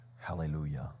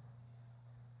Hallelujah.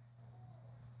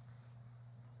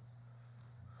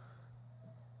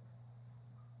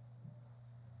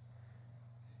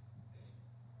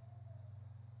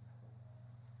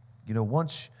 You know,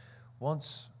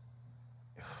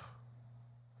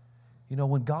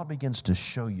 when God begins to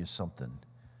show you something,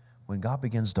 when God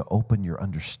begins to open your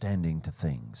understanding to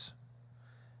things,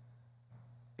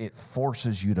 it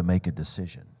forces you to make a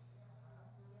decision.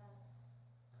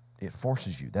 It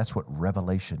forces you. That's what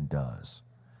revelation does.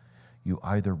 You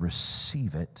either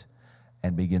receive it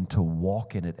and begin to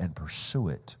walk in it and pursue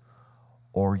it,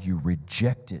 or you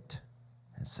reject it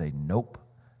and say, nope,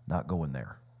 not going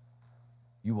there.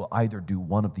 You will either do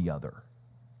one of the other.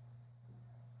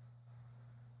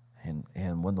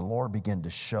 And when the Lord began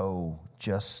to show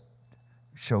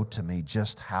to me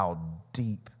just how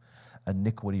deep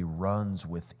iniquity runs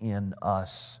within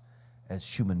us as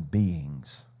human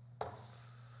beings,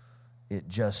 and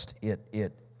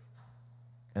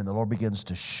the Lord begins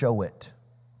to show it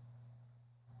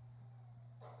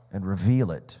and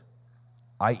reveal it,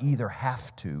 I either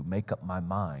have to make up my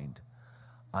mind,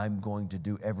 I'm going to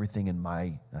do everything in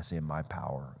my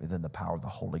power, within the power of the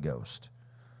Holy Ghost,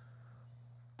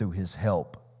 through His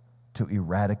help, to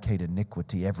eradicate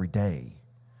iniquity every day.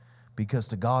 Because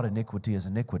to God, iniquity is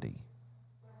iniquity.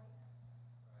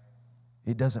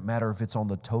 It doesn't matter if it's on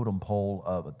the totem pole,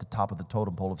 at the top of the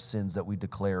totem pole of sins that we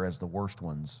declare as the worst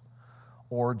ones,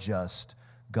 or just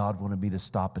God wanted me to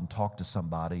stop and talk to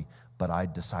somebody, but I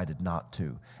decided not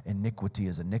to. Iniquity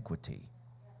is iniquity.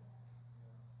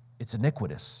 It's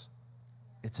iniquitous.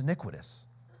 It's iniquitous.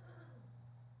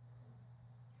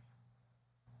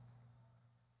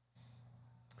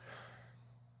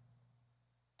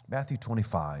 Matthew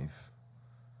 25.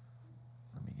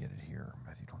 Let me get it here.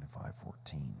 Matthew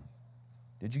 25:14.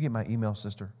 Did you get my email,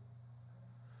 sister?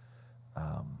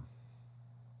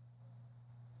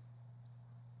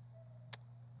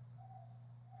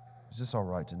 Is this all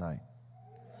right tonight?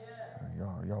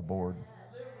 Are y'all bored?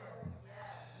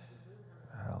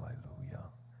 Hallelujah.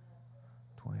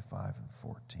 25 and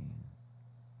 14.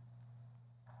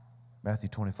 Matthew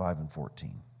 25 and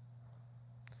 14.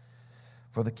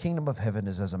 For the kingdom of heaven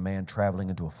is as a man traveling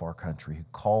into a far country, who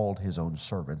called his own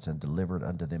servants and delivered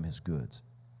unto them his goods.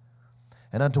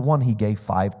 And unto one he gave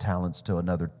 5 talents, to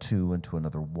another 2, and to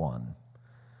another 1.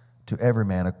 To every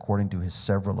man according to his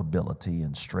several ability,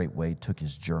 and straightway took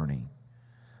his journey.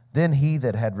 Then he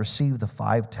that had received the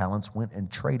 5 talents went and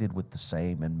traded with the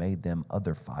same, and made them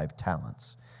other 5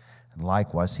 talents. And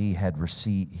likewise he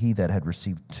that had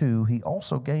received 2, he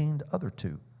also gained other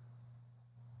 2.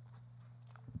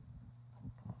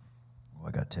 Well,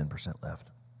 I got 10% left.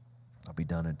 I'll be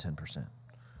done in 10%.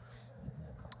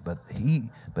 But he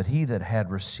that had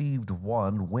received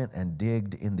 1 went and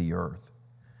digged in the earth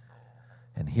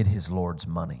and hid his Lord's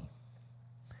money.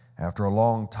 After a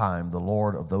long time, the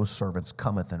Lord of those servants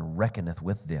cometh and reckoneth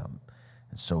with them.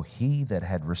 And so he that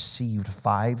had received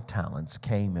 5 talents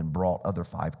came and brought other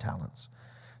 5 talents,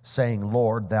 saying,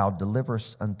 Lord, thou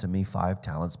deliverest unto me 5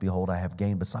 talents. Behold, I have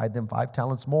gained beside them 5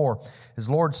 talents more. His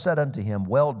Lord said unto him,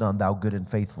 Well done, thou good and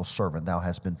faithful servant. Thou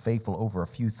hast been faithful over a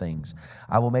few things.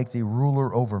 I will make thee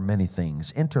ruler over many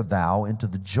things. Enter thou into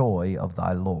the joy of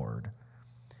thy Lord.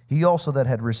 He also that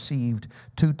had received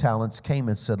 2 talents came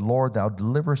and said, Lord, thou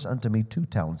deliverest unto me 2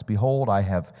 talents. Behold, I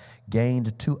have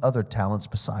gained 2 other talents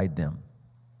beside them.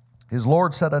 His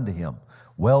Lord said unto him,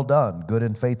 Well done, good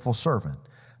and faithful servant.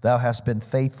 Thou hast been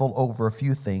faithful over a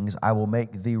few things. I will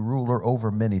make thee ruler over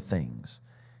many things.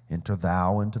 Enter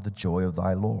thou into the joy of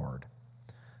thy Lord.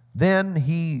 Then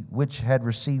he which had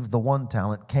received the 1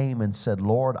 talent came and said,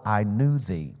 Lord, I knew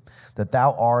thee, that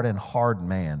thou art an hard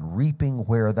man, reaping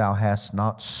where thou hast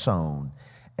not sown,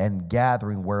 and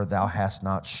gathering where thou hast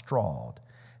not strawed.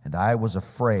 And I was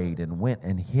afraid, and went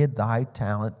and hid thy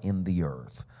talent in the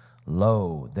earth.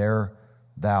 Lo, there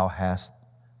thou hast,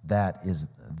 that is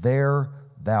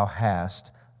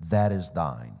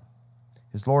thine.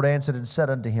 His Lord answered and said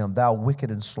unto him, Thou wicked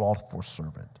and slothful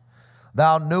servant,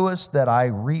 thou knewest that I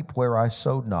reap where I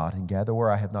sowed not, and gather where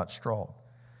I have not strawed.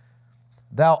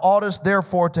 Thou oughtest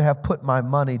therefore to have put my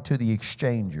money to the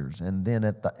exchangers, and then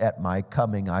at my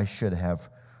coming I should have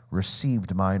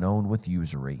received mine own with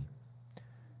usury.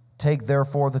 Take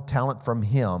therefore the talent from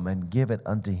him, and give it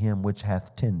unto him which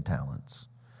hath 10 talents.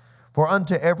 For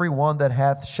unto every one that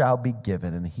hath shall be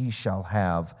given, and he shall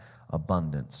have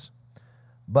abundance.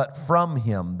 But from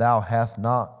him that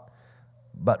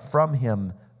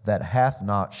hath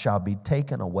not shall be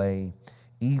taken away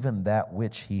even that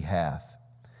which he hath.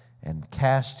 And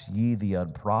cast ye the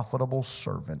unprofitable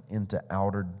servant into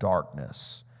outer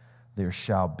darkness. There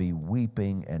shall be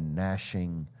weeping and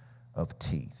gnashing of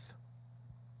teeth.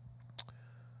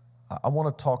 I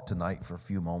want to talk tonight for a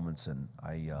few moments, and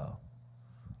I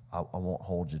won't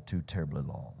hold you too terribly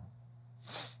long,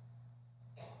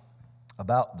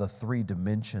 about the three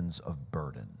dimensions of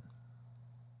burden.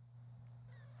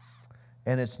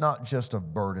 And it's not just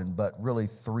of burden, but really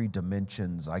three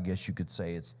dimensions. I guess you could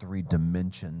say it's three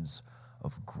dimensions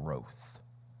of growth.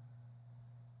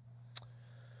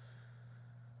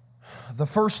 The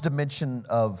first dimension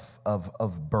of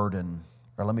burden,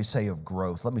 or let me say of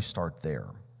growth, let me start there.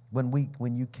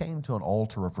 When you came to an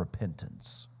altar of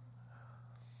repentance,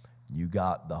 you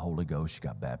got the Holy Ghost, you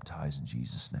got baptized in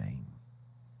Jesus' name.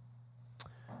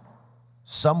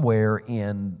 Somewhere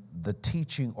in the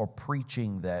teaching or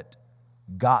preaching that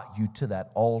got you to that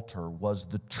altar was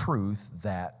the truth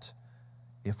that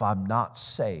if I'm not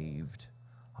saved,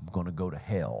 I'm going to go to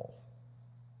hell.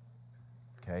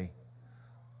 Okay?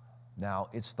 Now,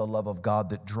 it's the love of God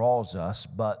that draws us,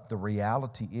 but the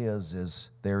reality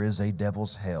is there is a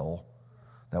devil's hell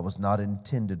that was not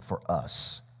intended for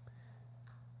us.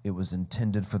 It was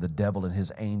intended for the devil and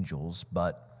his angels,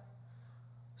 but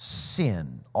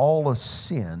sin, all of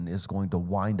sin is going to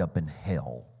wind up in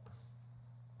hell.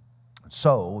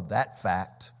 So that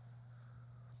fact,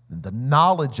 the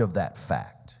knowledge of that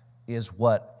fact is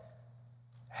what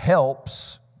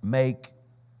helps make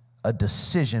a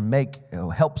decision,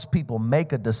 helps people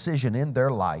make a decision in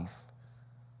their life.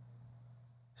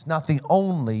 It's not the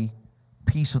only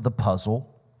piece of the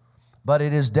puzzle, but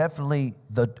it is definitely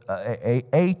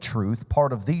a truth,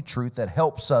 part of the truth that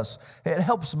helps us. It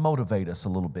helps motivate us a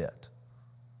little bit.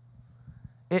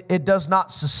 It does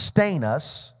not sustain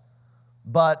us,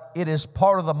 but it is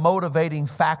part of the motivating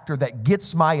factor that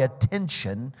gets my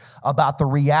attention about the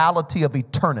reality of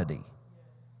eternity.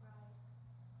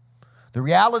 The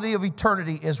reality of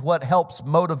eternity is what helps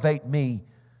motivate me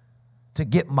to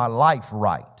get my life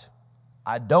right.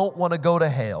 I don't want to go to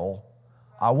hell.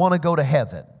 I want to go to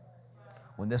heaven.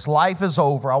 When this life is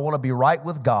over, I want to be right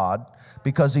with God,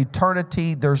 because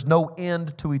eternity, there's no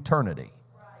end to eternity.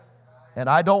 And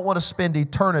I don't want to spend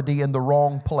eternity in the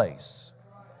wrong place.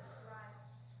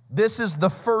 This is the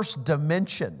first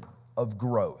dimension of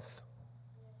growth.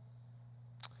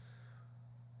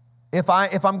 If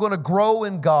I'm going to grow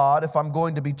in God, if I'm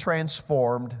going to be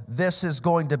transformed, this is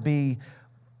going to be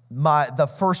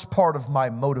the first part of my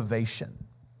motivation.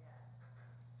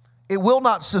 It will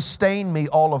not sustain me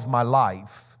all of my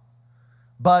life,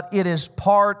 but it is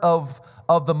part of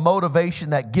the motivation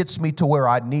that gets me to where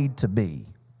I need to be.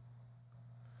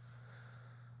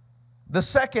 The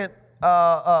second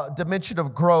dimension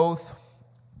of growth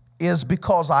is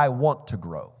because I want to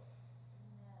grow.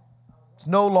 It's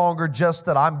no longer just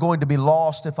that I'm going to be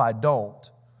lost if I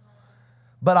don't,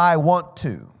 but I want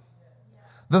to.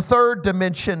 The third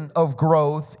dimension of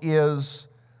growth is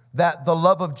that the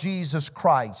love of Jesus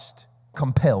Christ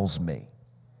compels me.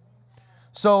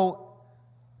 So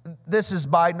this is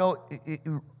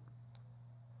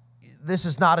this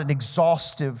is not an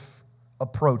exhaustive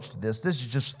approach to this. This is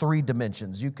just three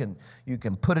dimensions. You can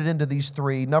put it into these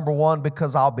three. Number one,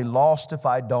 because I'll be lost if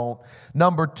I don't.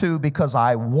 Number two, because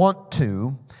I want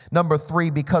to. Number three,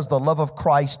 because the love of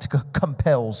Christ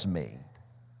compels me.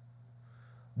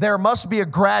 There must be a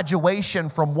graduation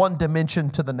from one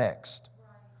dimension to the next.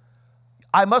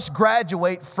 I must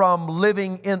graduate from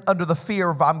living under the fear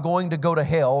of I'm going to go to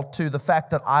hell to the fact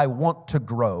that I want to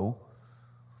grow.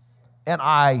 And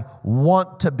I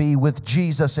want to be with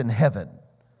Jesus in heaven.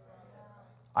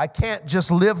 I can't just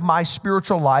live my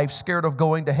spiritual life scared of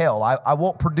going to hell. I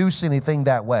won't produce anything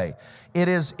that way. It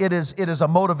is a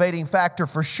motivating factor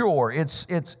for sure. It's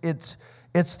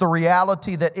the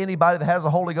reality that anybody that has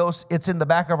the Holy Ghost, it's in the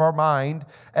back of our mind,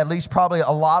 at least probably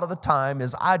a lot of the time,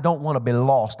 is I don't want to be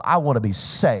lost. I want to be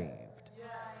saved.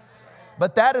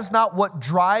 But that is not what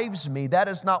drives me. That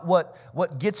is not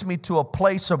what gets me to a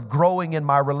place of growing in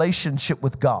my relationship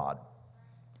with God.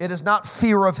 It is not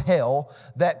fear of hell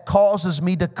that causes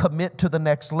me to commit to the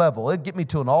next level. It get me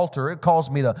to an altar. It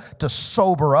calls me to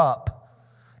sober up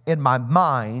in my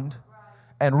mind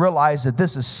and realize that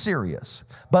this is serious.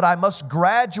 But I must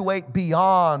graduate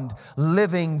beyond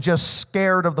living just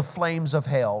scared of the flames of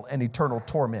hell and eternal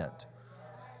torment.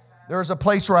 There's a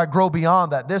place where I grow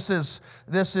beyond that. This is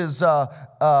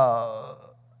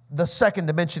the second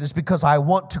dimension is because I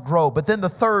want to grow. But then the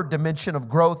third dimension of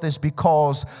growth is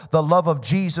because the love of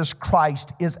Jesus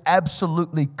Christ is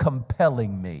absolutely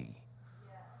compelling me.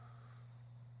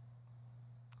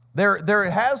 There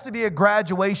has to be a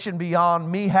graduation beyond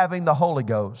me having the Holy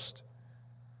Ghost,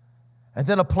 and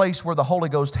then a place where the Holy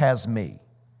Ghost has me.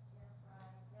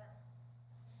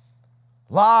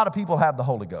 A lot of people have the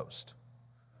Holy Ghost.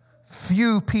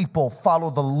 Few people follow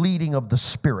the leading of the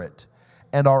Spirit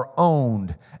and are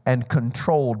owned and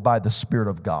controlled by the Spirit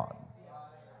of God.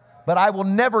 But I will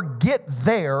never get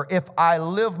there if I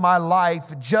live my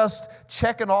life just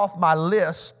checking off my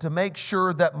list to make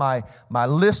sure that my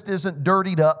list isn't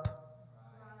dirtied up.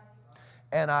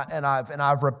 And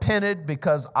I've repented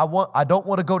because I don't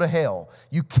want to go to hell.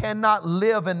 You cannot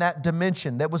live in that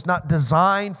dimension. That was not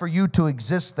designed for you to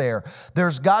exist there.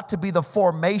 There's got to be the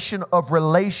formation of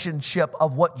relationship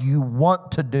of what you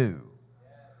want to do.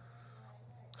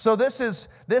 So this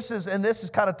is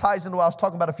kind of ties into what I was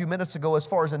talking about a few minutes ago as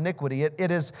far as iniquity.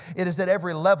 It is at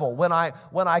every level. When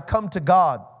I come to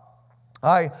God,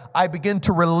 I begin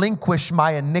to relinquish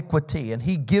my iniquity, and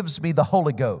He gives me the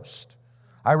Holy Ghost.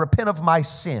 I repent of my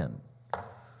sin.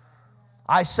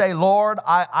 I say, Lord,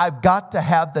 I've got to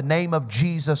have the name of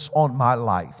Jesus on my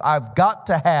life. I've got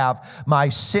to have my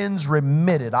sins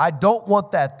remitted. I don't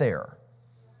want that there.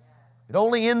 It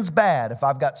only ends bad if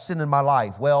I've got sin in my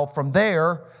life. Well, from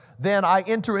there, then I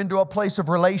enter into a place of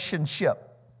relationship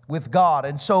with God.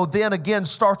 And so then again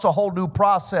starts a whole new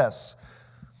process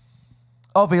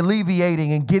of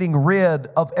alleviating and getting rid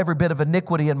of every bit of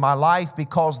iniquity in my life,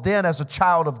 because then as a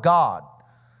child of God,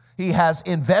 He has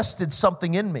invested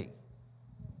something in me.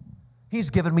 He's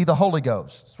given me the Holy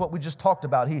Ghost. It's what we just talked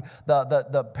about.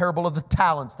 The parable of the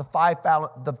talents, the five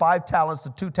talents,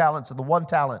 the 2 talents, and the 1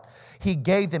 talent. He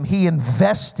gave them, He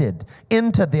invested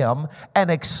into them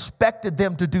and expected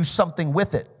them to do something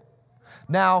with it.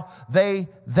 Now, they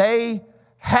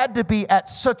had to be at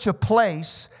such a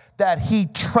place that He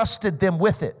trusted them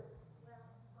with it.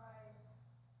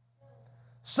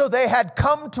 So they had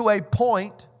come to a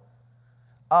point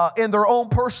in their own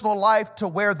personal life to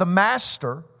where the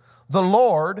master, the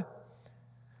Lord,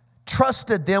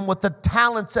 trusted them with the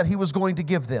talents that He was going to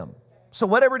give them. So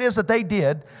whatever it is that they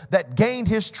did that gained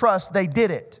His trust, they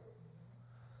did it.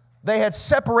 They had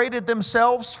separated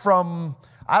themselves from,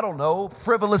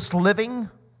 frivolous living,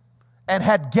 and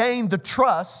had gained the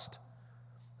trust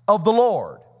of the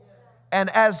Lord. And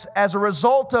as a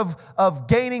result of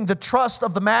gaining the trust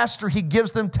of the master, He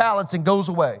gives them talents and goes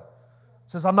away.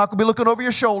 Says, I'm not going to be looking over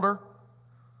your shoulder.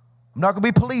 I'm not going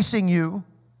to be policing you.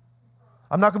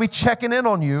 I'm not going to be checking in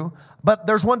on you. But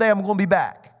there's one day I'm going to be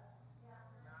back.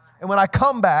 And when I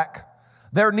come back,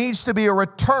 there needs to be a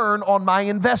return on my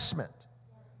investment.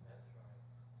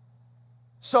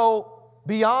 So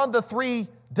beyond the 3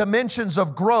 dimensions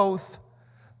of growth,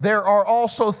 there are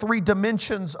also 3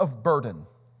 dimensions of burden.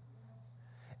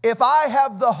 If I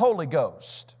have the Holy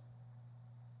Ghost,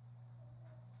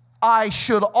 I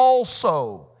should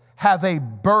also have a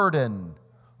burden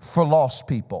for lost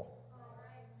people.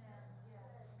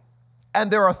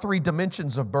 And there are 3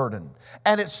 dimensions of burden.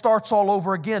 And it starts all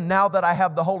over again now that I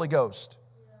have the Holy Ghost.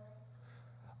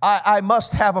 I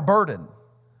must have a burden.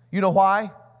 You know why?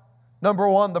 Number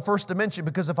 1, the first dimension,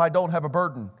 because if I don't have a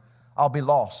burden, I'll be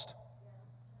lost.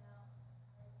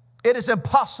 It is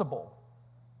impossible,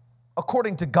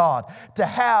 according to God, to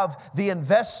have the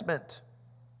investment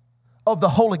of the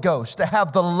Holy Ghost, to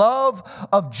have the love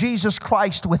of Jesus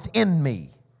Christ within me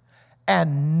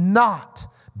and not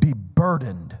be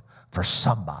burdened for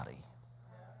somebody.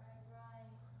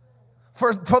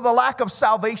 For the lack of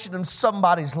salvation in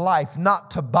somebody's life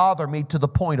not to bother me to the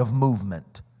point of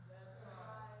movement.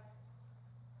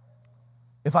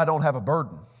 If I don't have a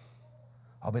burden,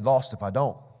 I'll be lost if I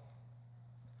don't.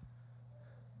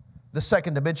 The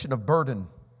second dimension of burden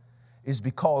is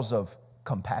because of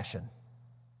compassion.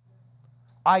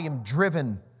 I am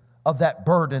driven of that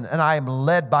burden, and I am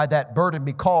led by that burden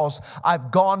because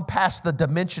I've gone past the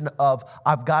dimension of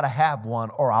I've got to have one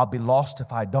or I'll be lost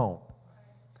if I don't.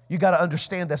 You got to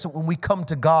understand that. So when we come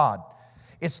to God,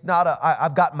 it's not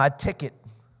I've got my ticket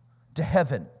to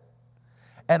heaven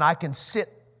and I can sit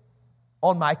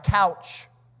on my couch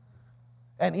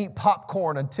and eat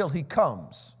popcorn until He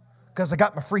comes because I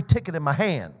got my free ticket in my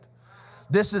hand.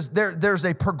 There's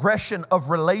a progression of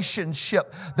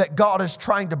relationship that God is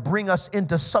trying to bring us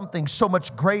into something so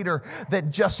much greater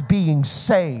than just being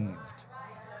saved.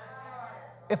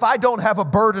 If I don't have a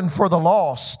burden for the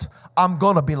lost, I'm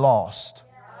going to be lost.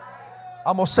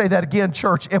 I'm going to say that again,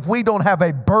 church. If we don't have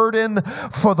a burden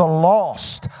for the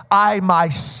lost, I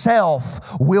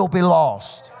myself will be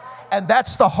lost. And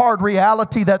that's the hard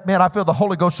reality that, man, I feel the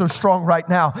Holy Ghost so strong right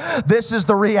now. This is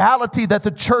the reality that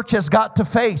the church has got to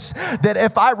face. That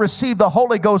if I receive the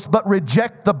Holy Ghost but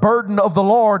reject the burden of the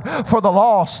Lord for the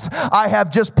lost, I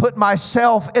have just put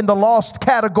myself in the lost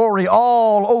category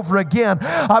all over again.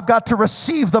 I've got to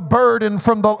receive the burden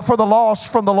for the lost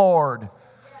from the Lord.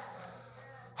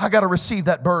 I got to receive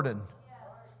that burden.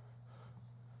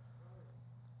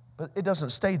 But it doesn't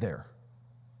stay there.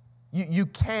 You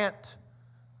can't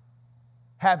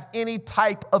have any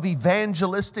type of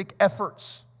evangelistic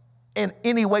efforts in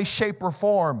any way, shape, or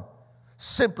form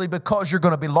simply because you're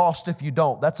going to be lost if you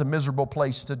don't. That's a miserable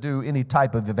place to do any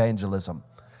type of evangelism.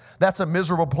 That's a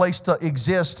miserable place to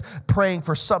exist, praying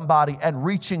for somebody and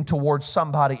reaching towards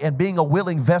somebody and being a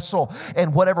willing vessel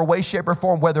in whatever way, shape, or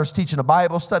form, whether it's teaching a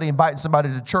Bible study, inviting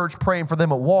somebody to church, praying for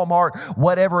them at Walmart,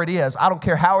 whatever it is. I don't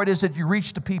care how it is that you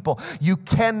reach to people. You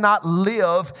cannot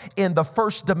live in the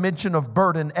first dimension of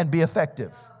burden and be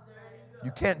effective.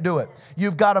 You can't do it.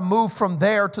 You've got to move from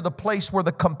there to the place where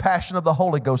the compassion of the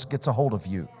Holy Ghost gets a hold of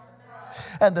you.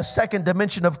 And the second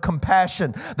dimension of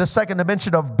compassion, the second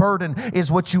dimension of burden is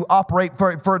what you operate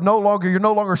for you're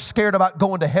no longer scared about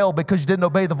going to hell because you didn't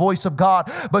obey the voice of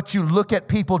God, but you look at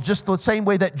people just the same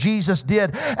way that Jesus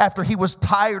did after he was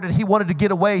tired and he wanted to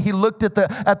get away. He looked at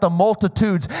the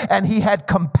multitudes and he had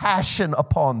compassion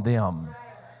upon them.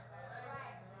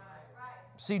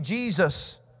 See,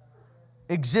 Jesus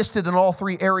existed in all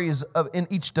three areas in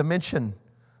each dimension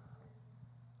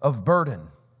of burden.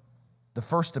 The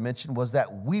first dimension was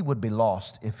that we would be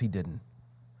lost if he didn't.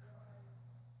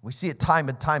 We see it time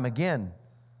and time again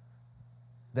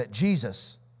that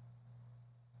Jesus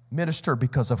ministered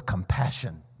because of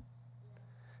compassion.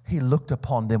 He looked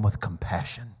upon them with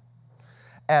compassion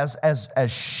as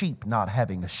sheep not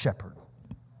having a shepherd.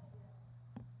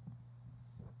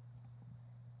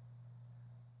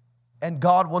 And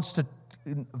God wants to,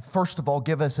 first of all,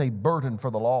 give us a burden for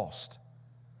the lost.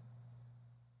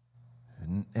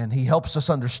 And he helps us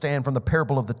understand from the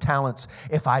parable of the talents,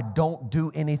 if I don't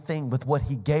do anything with what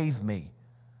he gave me,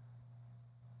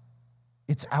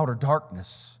 it's outer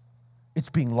darkness. It's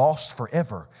being lost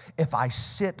forever. If I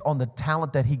sit on the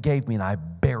talent that he gave me and I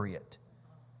bury it.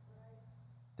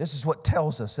 This is what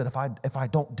tells us that if I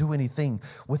don't do anything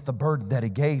with the burden that he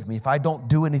gave me, if I don't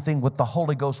do anything with the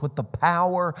Holy Ghost, with the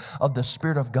power of the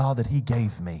Spirit of God that he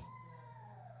gave me,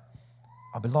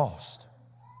 I'll be lost.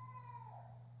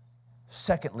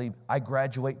 Secondly, I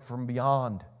graduate from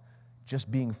beyond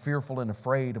just being fearful and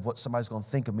afraid of what somebody's going to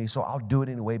think of me, so I'll do it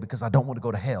anyway because I don't want to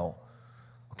go to hell.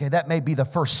 Okay, that may be the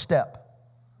first step.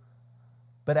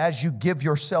 But as you give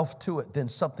yourself to it, then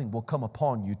something will come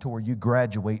upon you to where you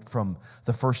graduate from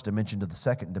the first dimension to the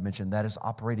second dimension. That is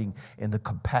operating in the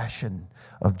compassion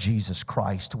of Jesus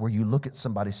Christ, where you look at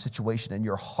somebody's situation and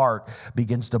your heart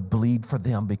begins to bleed for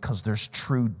them because there's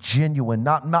true, genuine,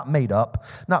 not made up,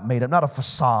 not a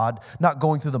facade, not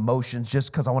going through the motions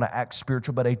just because I want to act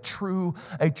spiritual, but a true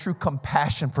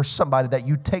compassion for somebody that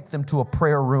you take them to a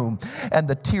prayer room and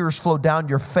the tears flow down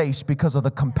your face because of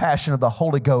the compassion of the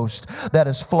Holy Ghost that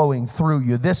is flowing through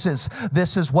you. This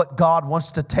is what God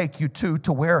wants to take you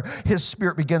to where his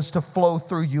Spirit begins to flow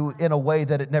through you in a way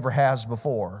that it never has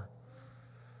before.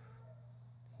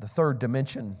 The third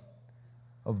dimension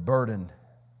of burden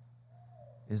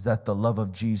is that the love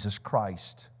of Jesus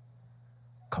Christ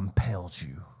compels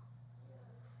you.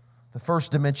 The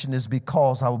first dimension is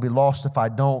because I will be lost if I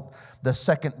don't. The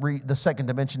second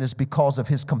dimension is because of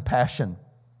his compassion.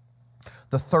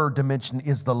 The third dimension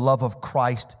is the love of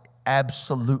Christ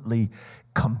absolutely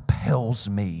compels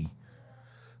me.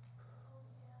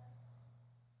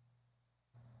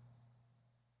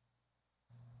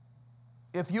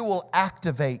 If you will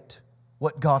activate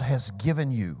what God has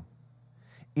given you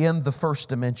in the first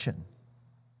dimension,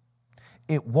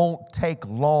 it won't take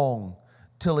long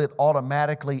till it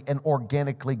automatically and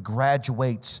organically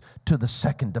graduates to the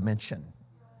second dimension.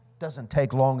 It doesn't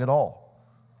take long at all.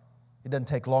 It doesn't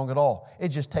take long at all. It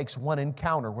just takes one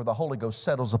encounter where the Holy Ghost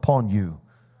settles upon you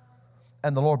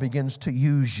and the Lord begins to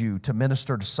use you to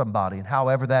minister to somebody, and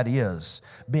however that is,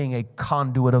 being a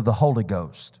conduit of the Holy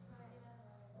Ghost.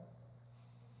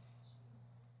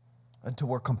 Until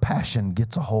where compassion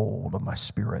gets a hold of my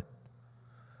spirit.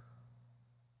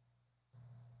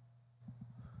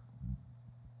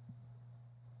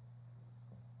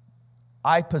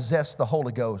 I possess the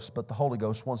Holy Ghost, but the Holy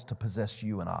Ghost wants to possess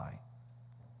you and I.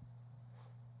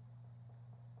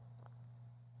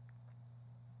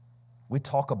 We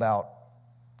talk about,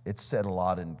 it's said a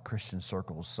lot in Christian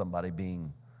circles, somebody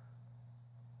being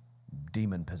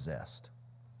demon possessed.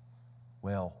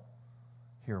 Well,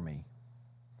 hear me.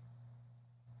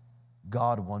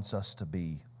 God wants us to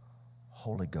be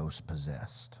Holy Ghost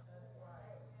possessed.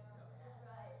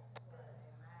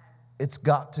 It's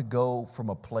got to go from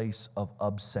a place of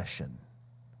obsession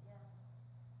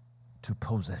to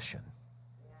possession.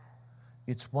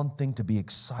 It's one thing to be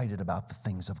excited about the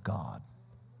things of God.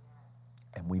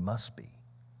 And we must be.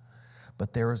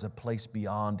 But there is a place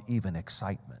beyond even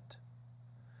excitement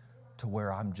to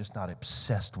where I'm just not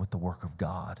obsessed with the work of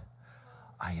God.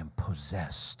 I am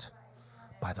possessed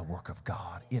by the work of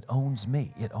God. It owns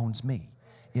me. It owns me.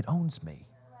 It owns me.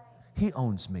 He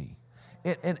owns me.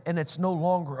 And it's no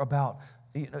longer about,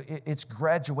 it's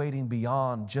graduating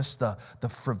beyond just the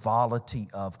frivolity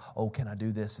of, oh, can I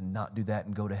do this and not do that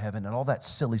and go to heaven and all that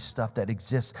silly stuff that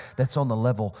exists that's on the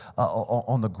level,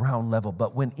 on the ground level.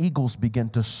 But when eagles begin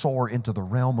to soar into the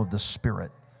realm of the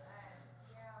Spirit,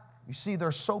 you see,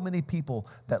 there's so many people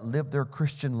that live their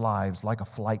Christian lives like a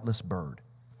flightless bird.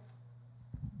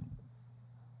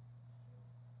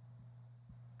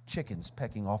 Chickens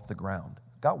pecking off the ground,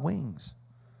 got wings,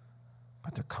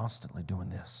 but they're constantly doing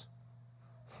this.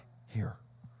 Here.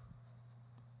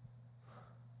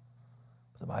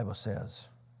 The Bible says,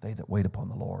 they that wait upon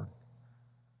the Lord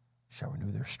shall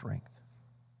renew their strength.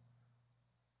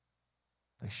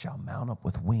 They shall mount up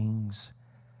with wings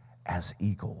as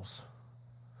eagles.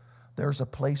 There's a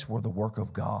place where the work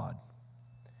of God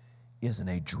isn't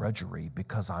a drudgery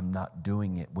because I'm not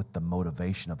doing it with the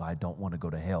motivation of I don't want to go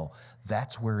to hell.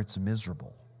 That's where it's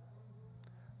miserable.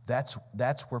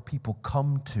 That's where people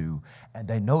come to, and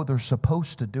they know they're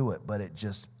supposed to do it, but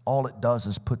all it does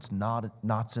is puts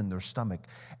knots in their stomach,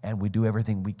 and we do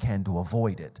everything we can to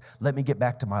avoid it. Let me get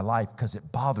back to my life because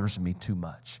it bothers me too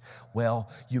much.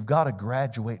 Well, you've got to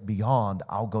graduate beyond,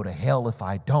 I'll go to hell if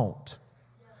I don't,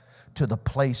 to the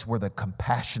place where the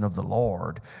compassion of the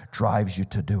Lord drives you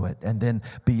to do it. And then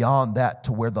beyond that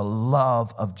to where the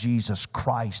love of Jesus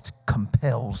Christ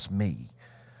compels me.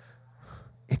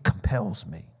 It compels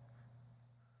me.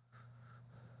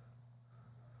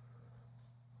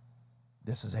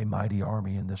 This is a mighty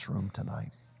army in this room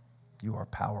tonight. You are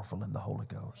powerful in the Holy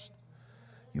Ghost.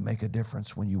 You make a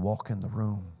difference when you walk in the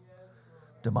room.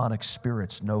 Demonic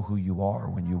spirits know who you are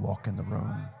when you walk in the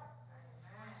room.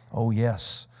 Oh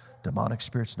yes, demonic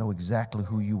spirits know exactly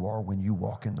who you are when you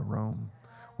walk in the room,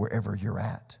 wherever you're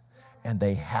at. And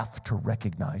they have to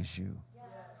recognize you.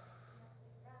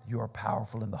 You are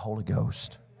powerful in the Holy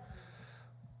Ghost.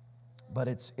 But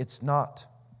it's not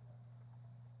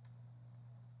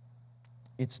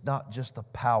just the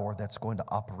power that's going to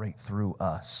operate through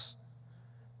us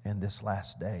in this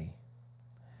last day.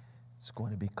 It's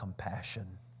going to be compassion.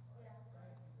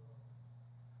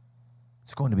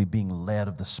 It's going to be being led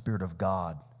of the Spirit of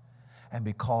God. And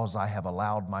because I have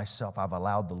allowed myself, I've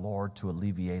allowed the Lord to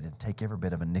alleviate and take every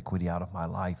bit of iniquity out of my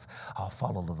life, I'll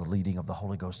follow the leading of the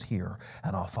Holy Ghost here,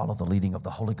 and I'll follow the leading of the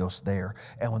Holy Ghost there.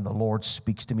 And when the Lord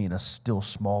speaks to me in a still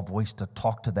small voice to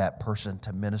talk to that person,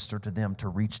 to minister to them, to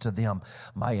reach to them,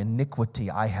 my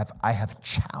iniquity I have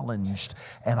challenged,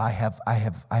 and I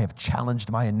have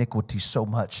challenged my iniquity so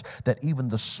much that even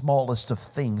the smallest of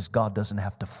things God doesn't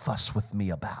have to fuss with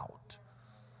me about.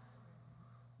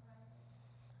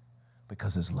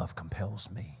 Because His love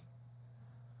compels me.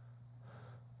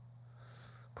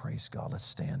 Praise God. Let's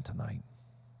stand tonight.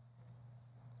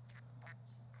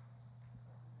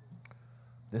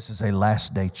 This is a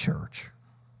last day church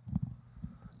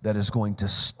that is going to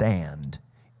stand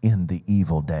in the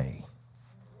evil day.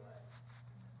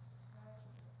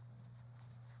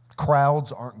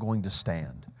 Crowds aren't going to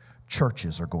stand.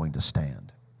 Churches are going to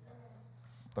stand.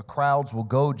 The crowds will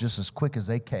go just as quick as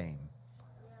they came.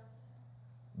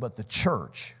 But the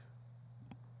church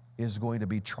is going to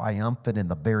be triumphant in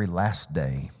the very last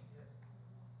day.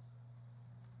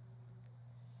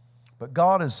 But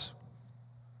God is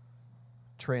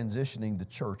transitioning the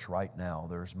church right now.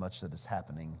 There's much that is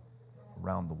happening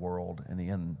around the world and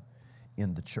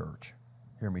in the church.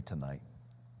 Hear me tonight.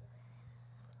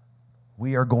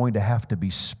 We are going to have to be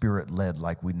Spirit-led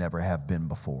like we never have been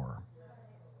before.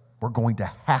 We're going to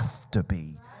have to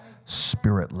be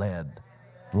Spirit-led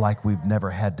like we've never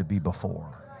had to be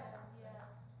before.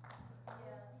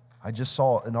 I just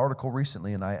saw an article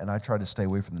recently, and I try to stay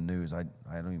away from the news. I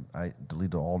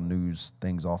deleted all news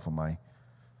things off of my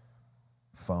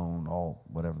phone, all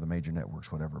whatever, the major networks,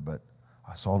 whatever. But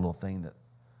I saw a little thing that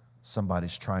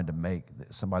somebody's trying to make.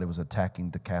 Somebody was attacking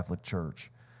the Catholic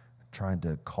Church, trying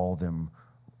to call them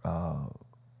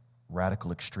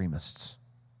radical extremists,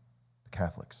 the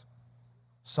Catholics.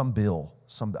 Some bill,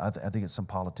 I think it's some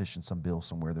politician, some bill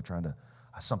somewhere, they're trying to,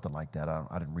 something like that.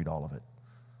 I didn't read all of it.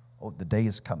 Oh, the day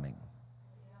is coming.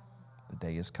 The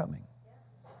day is coming.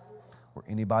 Where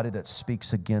anybody that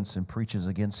speaks against and preaches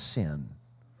against sin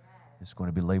is going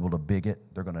to be labeled a bigot.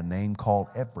 They're going to name call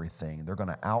everything. They're going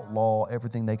to outlaw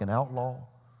everything they can outlaw.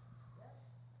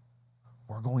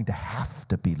 We're going to have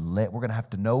to be led. We're going to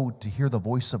have to know to hear the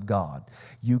voice of God.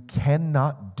 You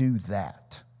cannot do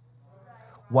that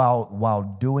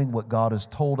while doing what God has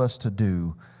told us to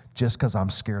do just because I'm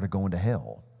scared of going to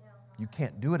hell. You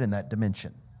can't do it in that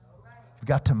dimension. You've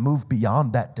got to move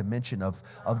beyond that dimension of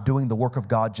doing the work of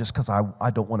God just because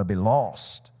I don't want to be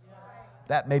lost.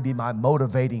 That may be my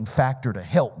motivating factor to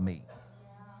help me.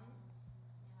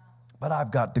 But I've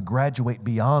got to graduate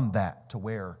beyond that to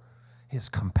where His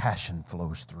compassion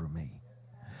flows through me.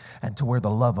 And to where the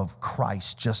love of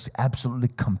Christ just absolutely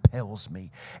compels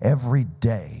me every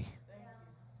day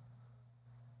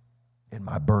in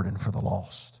my burden for the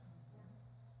lost.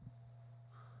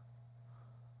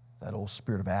 That old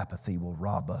spirit of apathy will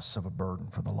rob us of a burden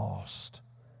for the lost.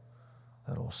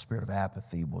 That old spirit of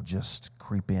apathy will just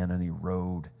creep in and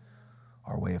erode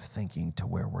our way of thinking to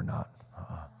where we're not.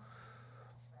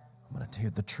 I'm going to tell you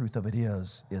the truth of it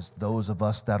is those of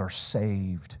us that are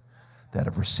saved, that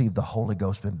have received the Holy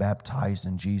Ghost, been baptized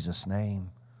in Jesus'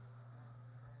 name,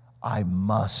 I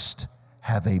must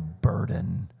have a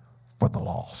burden for the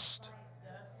lost.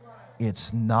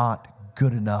 It's not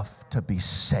good enough to be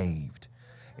saved.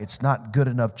 It's not good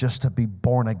enough just to be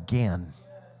born again.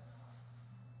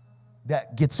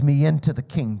 That gets me into the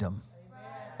kingdom.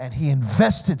 And He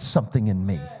invested something in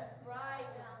me.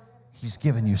 He's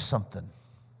given you something.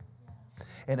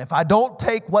 And if I don't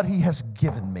take what He has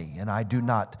given me, and I do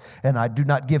not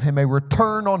give Him a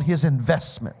return on His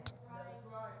investment.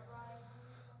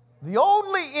 The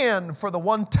only end for the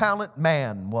one-talent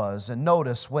man was, and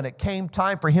notice, when it came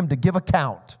time for him to give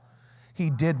account, he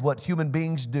did what human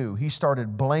beings do. He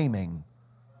started blaming.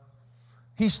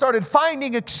 He started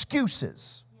finding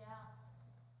excuses.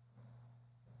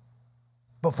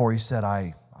 Before he said,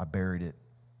 I buried it.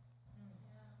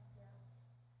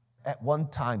 At one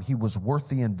time, he was worth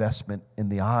the investment in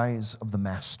the eyes of the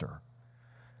master.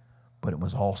 But it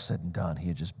was all said and done. He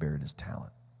had just buried his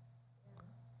talent.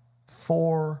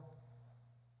 For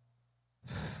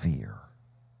fear.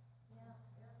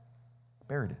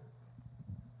 Buried it.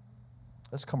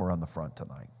 Let's come around the front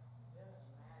tonight.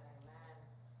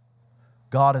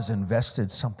 God has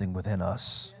invested something within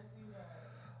us.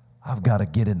 I've got to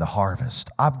get in the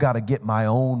harvest. I've got to get my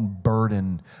own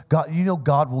burden. God, you know,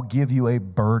 God will give you a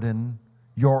burden,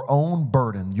 your own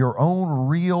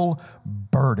real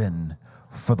burden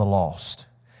for the lost.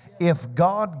 If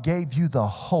God gave you the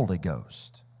Holy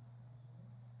Ghost,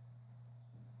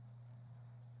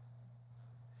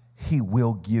 He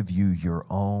will give you your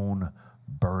own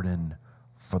burden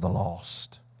for the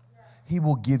lost. He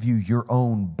will give you your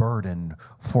own burden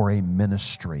for a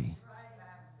ministry.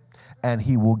 And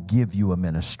He will give you a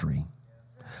ministry.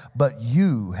 But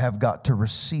you have got to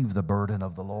receive the burden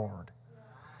of the Lord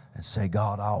and say,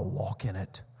 God, I'll walk in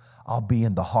it. I'll be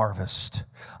in the harvest.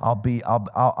 I'll be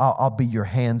your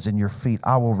hands and your feet.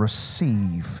 I will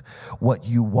receive what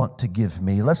you want to give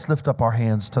me. Let's lift up our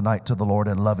hands tonight to the Lord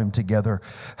and love Him together.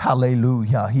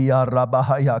 Hallelujah.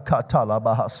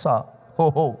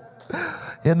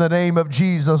 In the name of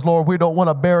Jesus, Lord, we don't want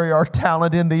to bury our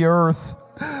talent in the earth.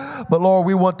 But Lord,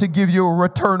 we want to give you a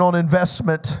return on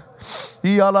investment.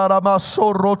 Lord,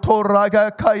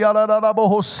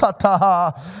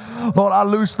 I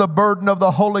loose the burden of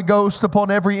the Holy Ghost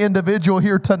upon every individual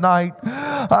here tonight.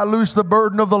 I loose the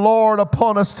burden of the Lord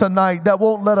upon us tonight that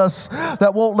won't let us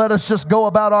just go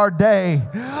about our day.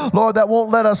 Lord, that won't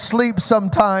let us sleep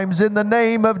sometimes. In the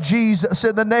name of Jesus,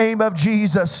 in the name of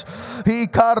Jesus.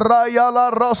 In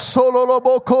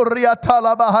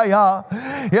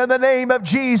the name of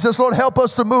Jesus, Lord, help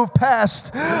us to move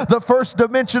past the first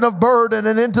dimension of burden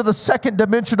and into the second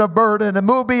dimension of burden, and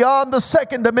move beyond the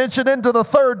second dimension into the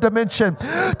third dimension,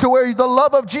 to where the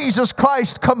love of Jesus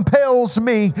Christ compels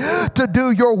me to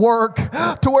do your work,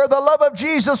 to where the love of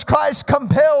Jesus Christ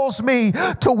compels me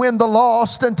to win the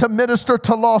lost and to minister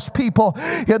to lost people.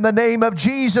 In the name of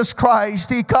Jesus Christ.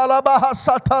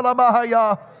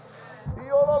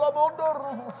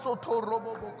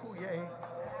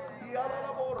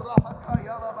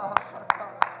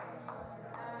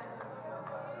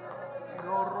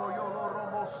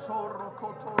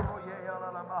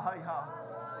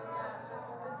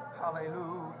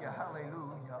 Hallelujah,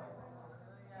 hallelujah,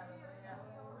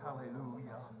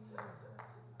 hallelujah,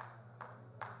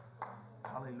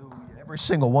 hallelujah. Every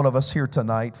single one of us here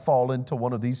tonight fall into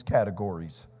one of these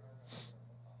categories.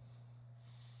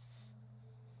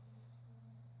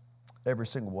 Every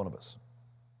single one of us.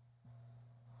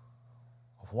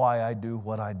 Why I do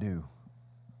what I do.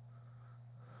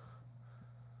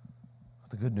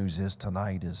 The good news is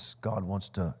tonight is God wants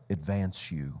to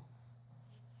advance you.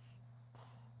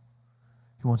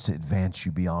 He wants to advance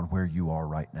you beyond where you are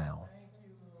right now.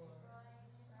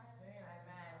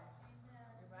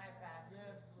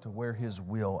 To where His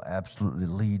will absolutely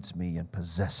leads me and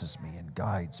possesses me and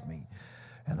guides me.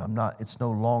 And it's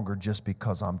no longer just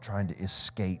because I'm trying to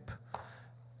escape.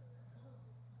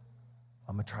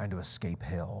 I'm trying to escape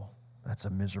hell. That's a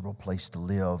miserable place to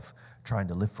live, trying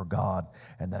to live for God.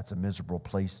 And that's a miserable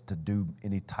place to do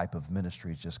any type of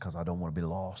ministry just because I don't want to be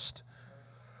lost.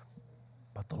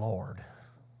 But the Lord,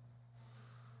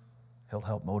 He'll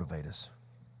help motivate us.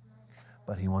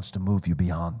 But He wants to move you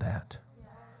beyond that.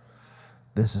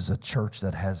 This is a church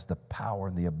that has the power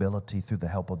and the ability through the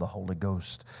help of the Holy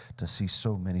Ghost to see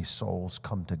so many souls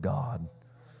come to God.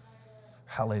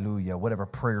 Hallelujah. Whatever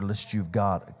prayer list you've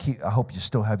got, I hope you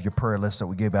still have your prayer list that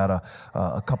we gave out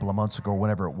a couple of months ago,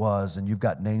 whenever it was, and you've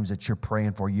got names that you're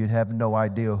praying for. You have no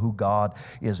idea who God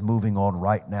is moving on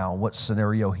right now, what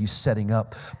scenario He's setting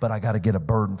up, but I got to get a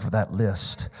burden for that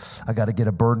list. I got to get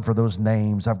a burden for those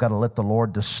names. I've got to let the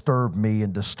Lord disturb me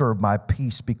and disturb my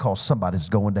peace because somebody's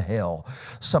going to hell.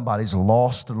 Somebody's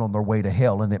lost and on their way to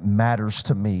hell, and it matters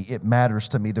to me. It matters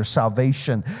to me. Their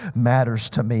salvation matters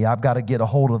to me. I've got to get a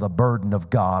hold of the burden of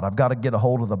God. I've got to get a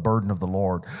hold of the burden of the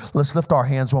Lord. Let's lift our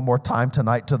hands one more time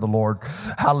tonight to the Lord.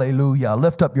 Hallelujah.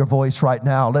 Lift up your voice right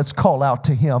now. Let's call out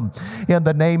to Him in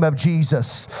the name of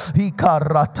Jesus.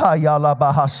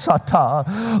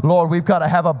 Lord, we've got to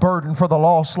have a burden for the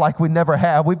lost like we never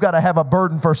have. We've got to have a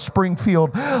burden for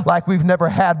Springfield like we've never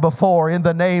had before in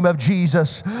the name of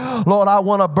Jesus. Lord, I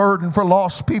want a burden for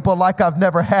lost people like I've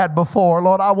never had before.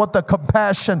 Lord, I want the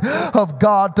compassion of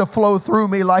God to flow through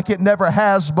me like it never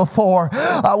has before.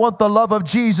 I want the love of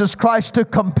Jesus Christ to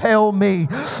compel me.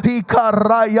 Would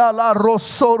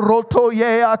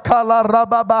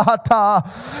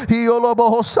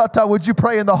you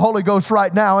pray in the Holy Ghost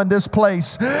right now in this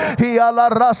place? In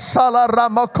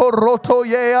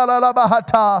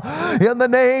the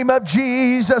name of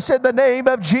Jesus, in the name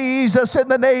of Jesus, in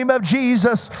the name of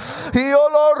Jesus.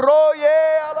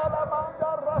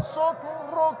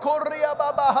 Corria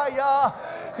babahaya,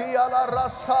 la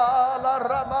rasa la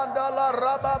ramanda la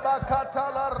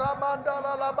rababakata la ramanda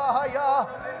la bahaya,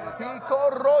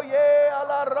 ikoroye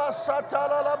la rasa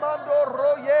tala la mando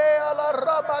roye la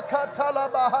rabakata la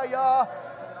bahaya,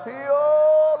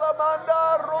 io la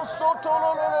manda rosoto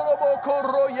lo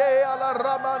bokoroye la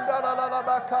ramanda la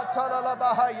bakata la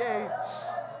bahaya.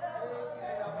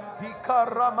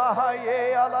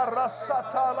 Ikaramahaye ala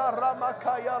rasata la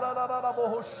ramakaya la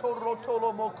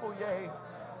bohoshorotolo mokoye.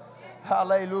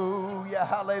 Hallelujah,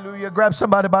 hallelujah. Grab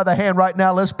somebody by the hand right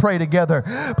now. Let's pray together.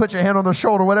 Put your hand on the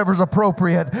shoulder, whatever's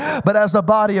appropriate. But as a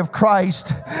body of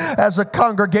Christ, as a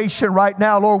congregation right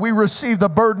now, Lord, we receive the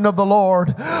burden of the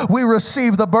Lord. We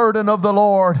receive the burden of the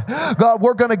Lord. God,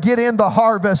 we're going to get in the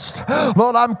harvest.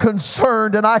 Lord, I'm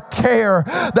concerned and I care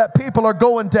that people are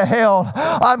going to hell.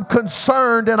 I'm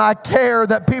concerned and I care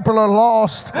that people are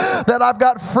lost, that I've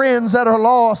got friends that are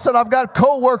lost, that I've got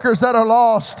co-workers that are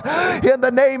lost. In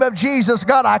the name of Jesus,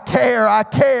 God, I care, I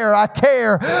care, I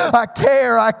care, I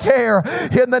care, I care.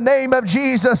 In the name of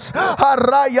Jesus,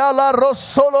 Lord,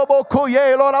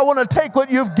 I want to take what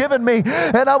you've given me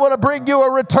and I want to bring you a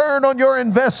return on your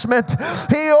investment.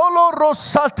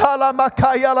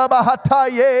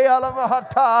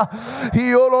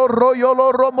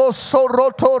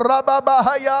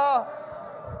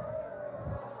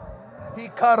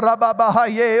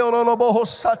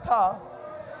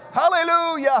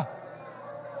 Hallelujah.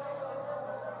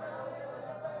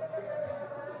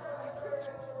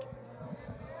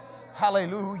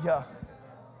 Hallelujah.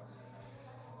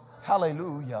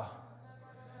 Hallelujah.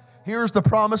 Here's the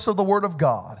promise of the Word of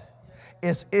God.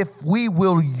 Is if we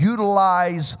will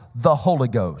utilize the Holy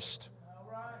Ghost,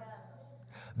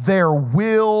 there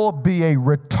will be a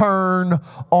return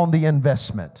on the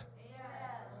investment.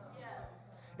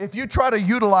 If you try to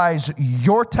utilize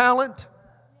your talent,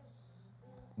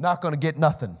 not going to get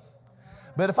nothing.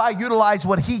 But if I utilize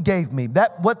what He gave me,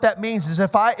 what that means is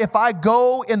if I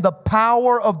go in the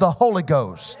power of the Holy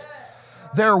Ghost,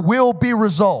 there will be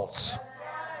results.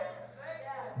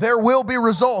 There will be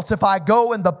results if I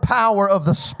go in the power of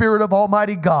the Spirit of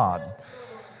Almighty God.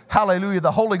 Hallelujah.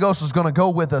 The Holy Ghost is going to go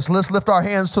with us. Let's lift our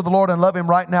hands to the Lord and love Him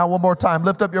right now. One more time.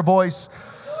 Lift up your voice.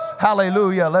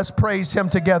 Hallelujah. Let's praise Him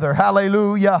together.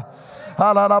 Hallelujah.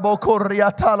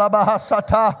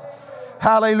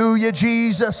 Hallelujah,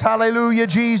 Jesus. Hallelujah,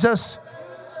 Jesus.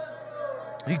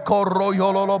 In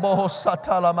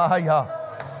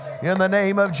the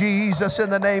name of Jesus,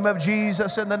 in the name of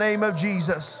Jesus, in the name of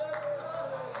Jesus.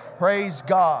 Praise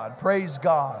God, praise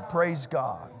God, praise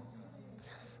God.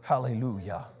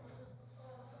 Hallelujah.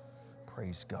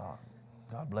 Praise God.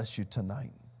 God bless you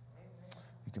tonight.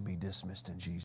 You can be dismissed in Jesus' name.